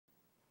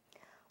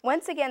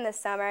Once again this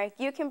summer,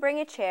 you can bring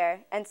a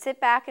chair and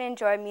sit back and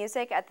enjoy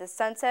music at the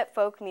Sunset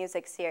Folk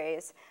Music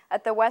Series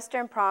at the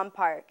Western Prom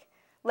Park.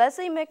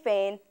 Leslie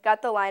McVeigh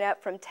got the lineup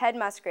from Ted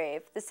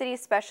Musgrave, the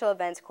city's special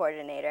events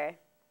coordinator.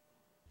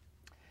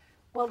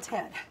 Well,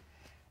 Ted,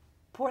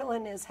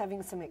 Portland is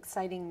having some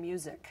exciting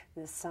music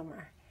this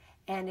summer,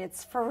 and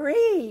it's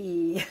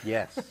free.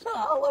 Yes.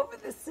 All over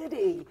the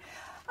city.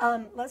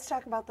 Let's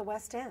talk about the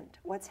West End.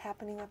 What's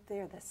happening up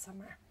there this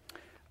summer?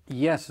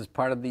 Yes, as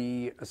part of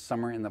the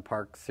Summer in the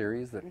Park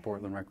series that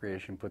Portland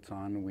Recreation puts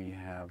on, we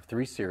have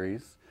 3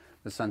 series.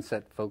 The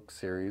Sunset Folk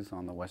series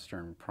on the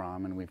Western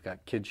Prom, and we've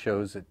got kid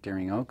shows at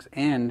Deering Oaks,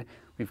 and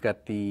we've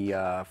got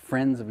the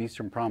Friends of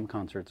Eastern Prom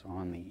concerts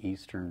on the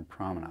Eastern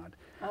Promenade.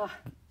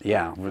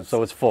 Yeah,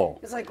 so it's full.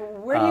 It's like,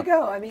 where do you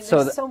go? I mean,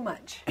 there's so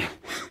much.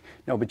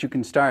 No, but you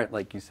can start,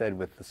 like you said,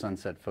 with the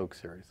Sunset Folk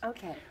series.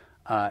 Okay.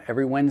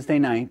 Every Wednesday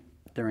night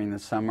during the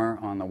summer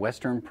on the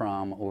Western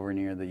Prom over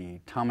near the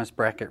Thomas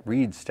Brackett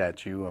Reed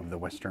statue of the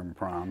Western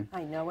Prom.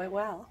 I know it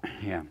well.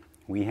 Yeah.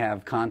 We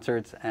have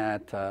concerts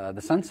at the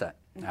sunset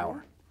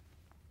hour.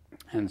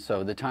 And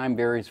so the time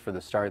varies for the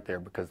start there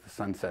because the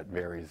sunset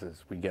varies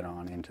as we get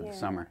on into the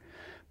summer.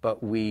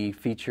 But we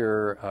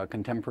feature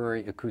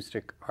contemporary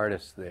acoustic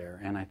artists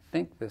there. And I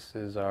think this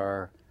is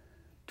our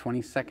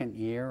 22nd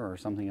year or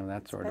something of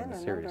that sort of the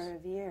series. It's been a number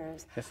of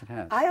years. Yes, it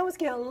has. I always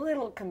get a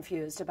little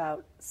confused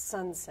about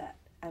sunset.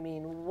 I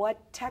mean,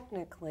 what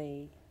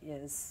technically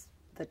is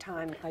the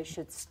time I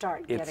should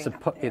start getting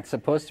up there? It's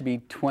supposed to be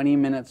 20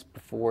 minutes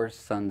before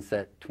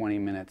sunset, 20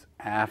 minutes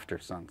after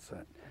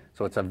sunset.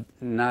 So it's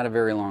not a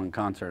very long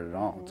concert at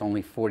all. It's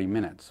only 40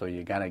 minutes, so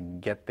you got to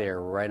get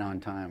there right on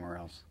time or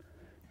else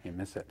you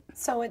miss it.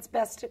 So it's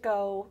best to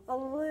go a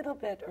little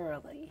bit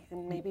early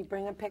and maybe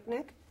bring a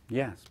picnic?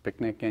 Yes,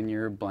 picnic and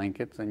your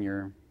blankets and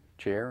your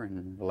chair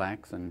and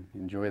relax and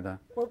enjoy the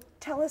Well,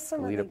 tell us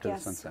some of the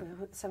guests, sunset.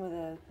 Some of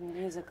the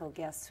musical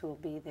guests who will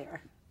be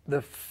there.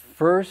 The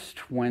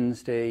first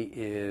Wednesday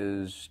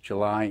is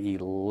July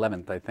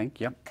 11th, I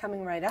think. Yep.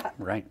 Coming right up.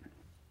 Right.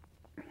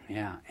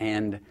 Yeah,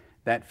 and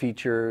that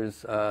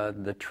features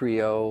the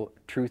trio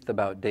Truth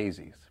About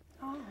Daisies.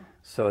 Oh.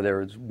 So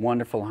there's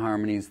wonderful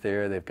harmonies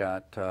there. They've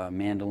got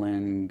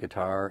mandolin,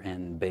 guitar,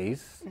 and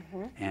bass,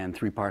 and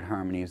 3-part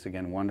harmonies.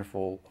 Again,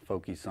 wonderful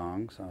folky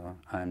songs.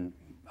 And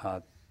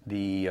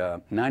the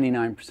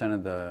 99%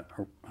 of the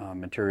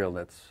material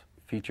that's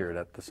featured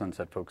at the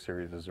Sunset Folk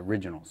Series is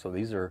original. So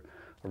these are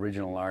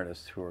original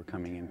artists who are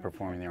coming in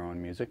performing their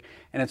own music.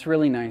 And it's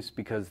really nice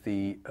because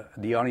the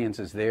audience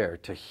is there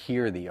to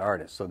hear the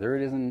artist. So there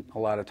isn't a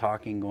lot of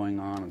talking going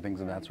on and things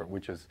of that sort,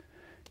 which is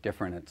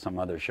different at some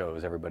other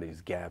shows.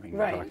 Everybody's gabbing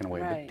and talking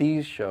away. But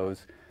these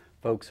shows,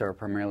 folks are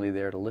primarily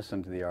there to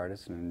listen to the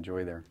artists and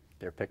enjoy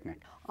their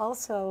picnic.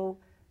 Also,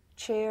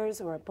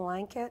 chairs or a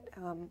blanket,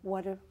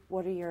 what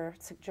are your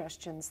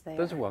suggestions there?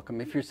 Those are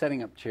welcome. If you're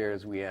setting up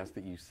chairs, we ask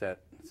that you set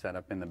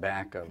up in the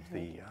back of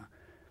the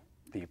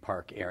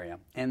park area.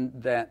 And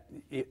that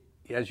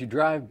as you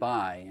drive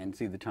by and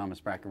see the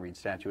Thomas Brackett Reed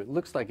statue, it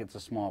looks like it's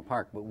a small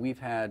park, but we've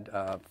had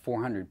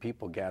 400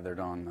 people gathered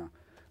on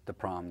the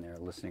prom there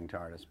listening to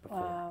artists before.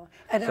 Wow.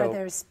 And so, are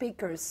there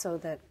speakers so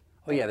that...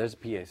 Oh yeah, there's a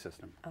PA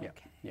system. Okay.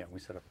 Yeah, we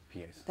set up a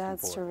PA system.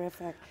 That's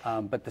terrific.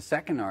 But the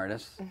second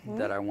artist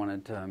that I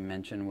wanted to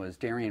mention was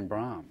Darian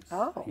Brahms.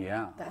 Oh,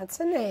 yeah. That's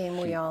a name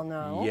we all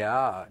know.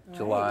 Yeah,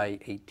 July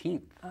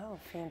 18th. Oh,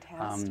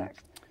 fantastic.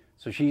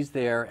 So she's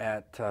there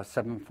at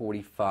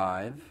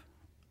 7:45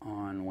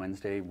 on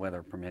Wednesday,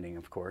 weather permitting,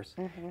 of course.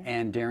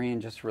 And Darian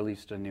just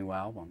released a new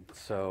album.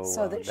 So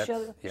that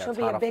she'll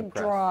be a big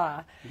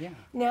draw. Yeah.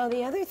 Now,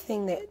 the other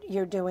thing that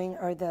you're doing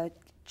are the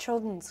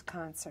children's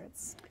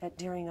concerts at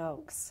Deering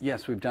Oaks.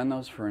 Yes, we've done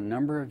those for a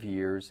number of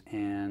years,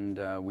 and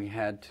we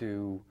had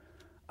to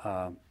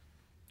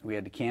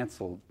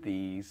cancel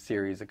the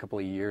series a couple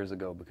of years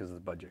ago because of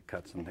the budget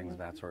cuts and things of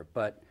that sort.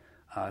 But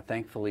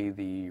thankfully,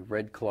 the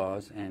Red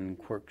Claws and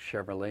Quirk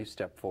Chevrolet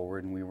stepped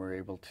forward, and we were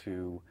able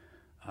to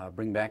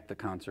bring back the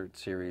concert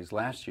series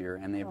last year,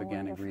 and they've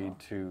again agreed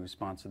to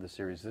sponsor the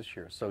series this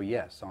year. So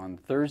yes, on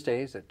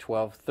Thursdays at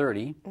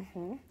 12:30,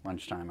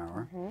 lunchtime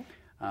hour,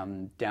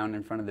 down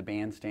in front of the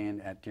bandstand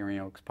at Deering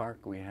Oaks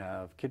Park, we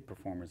have kid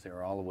performers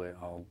there,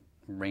 all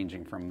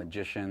ranging from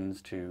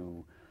magicians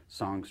to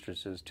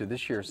songstresses to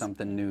this year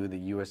something new.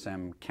 The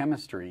USM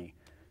Chemistry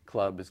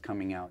Club is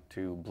coming out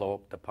to blow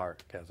up the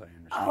park, as I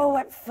understand. Oh,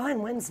 what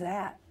fun! When's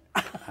that?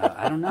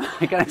 I don't know.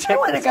 I gotta check. I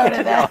want to go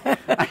to that.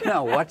 I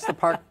know. Watch the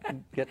park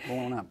get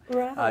blown up.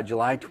 Right.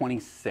 July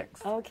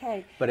 26th.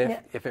 Okay. But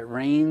if it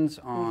rains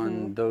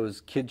on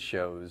those kids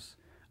shows,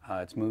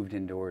 it's moved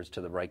indoors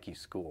to the Reiki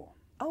School.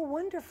 Oh,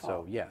 wonderful.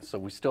 So yeah, so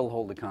we still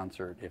hold the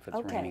concert if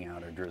it's raining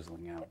out or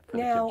drizzling out for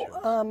now, the kid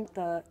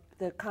shows.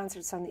 The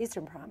concerts on the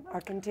Eastern Prom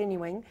are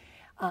continuing,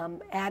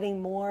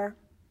 adding more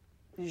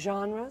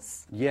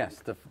genres.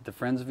 Yes, the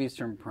Friends of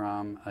Eastern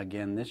Prom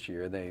again this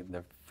year.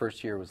 The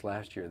first year was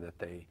last year that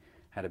they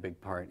had a big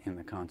part in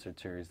the concert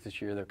series.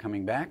 This year they're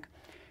coming back,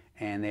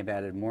 And they've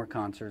added more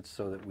concerts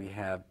so that we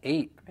have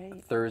 8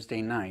 Great.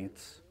 Thursday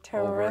nights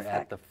over Terrific.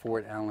 at the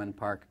Fort Allen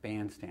Park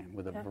Bandstand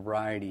with a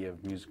variety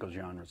of musical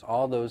genres.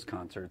 All those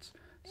concerts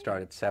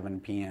start at 7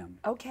 p.m.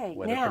 Okay,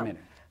 weather now,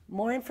 permitting.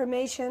 more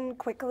information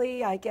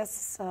quickly, I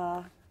guess.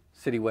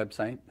 City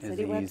website is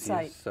City the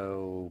website. easiest,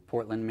 so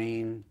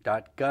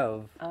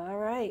portlandmaine.gov. All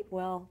right,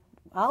 well,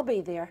 I'll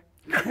be there.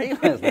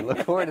 Great, Leslie. Look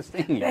forward to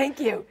seeing you. Thank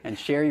you. And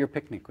share your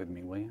picnic with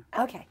me, will you?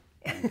 Okay.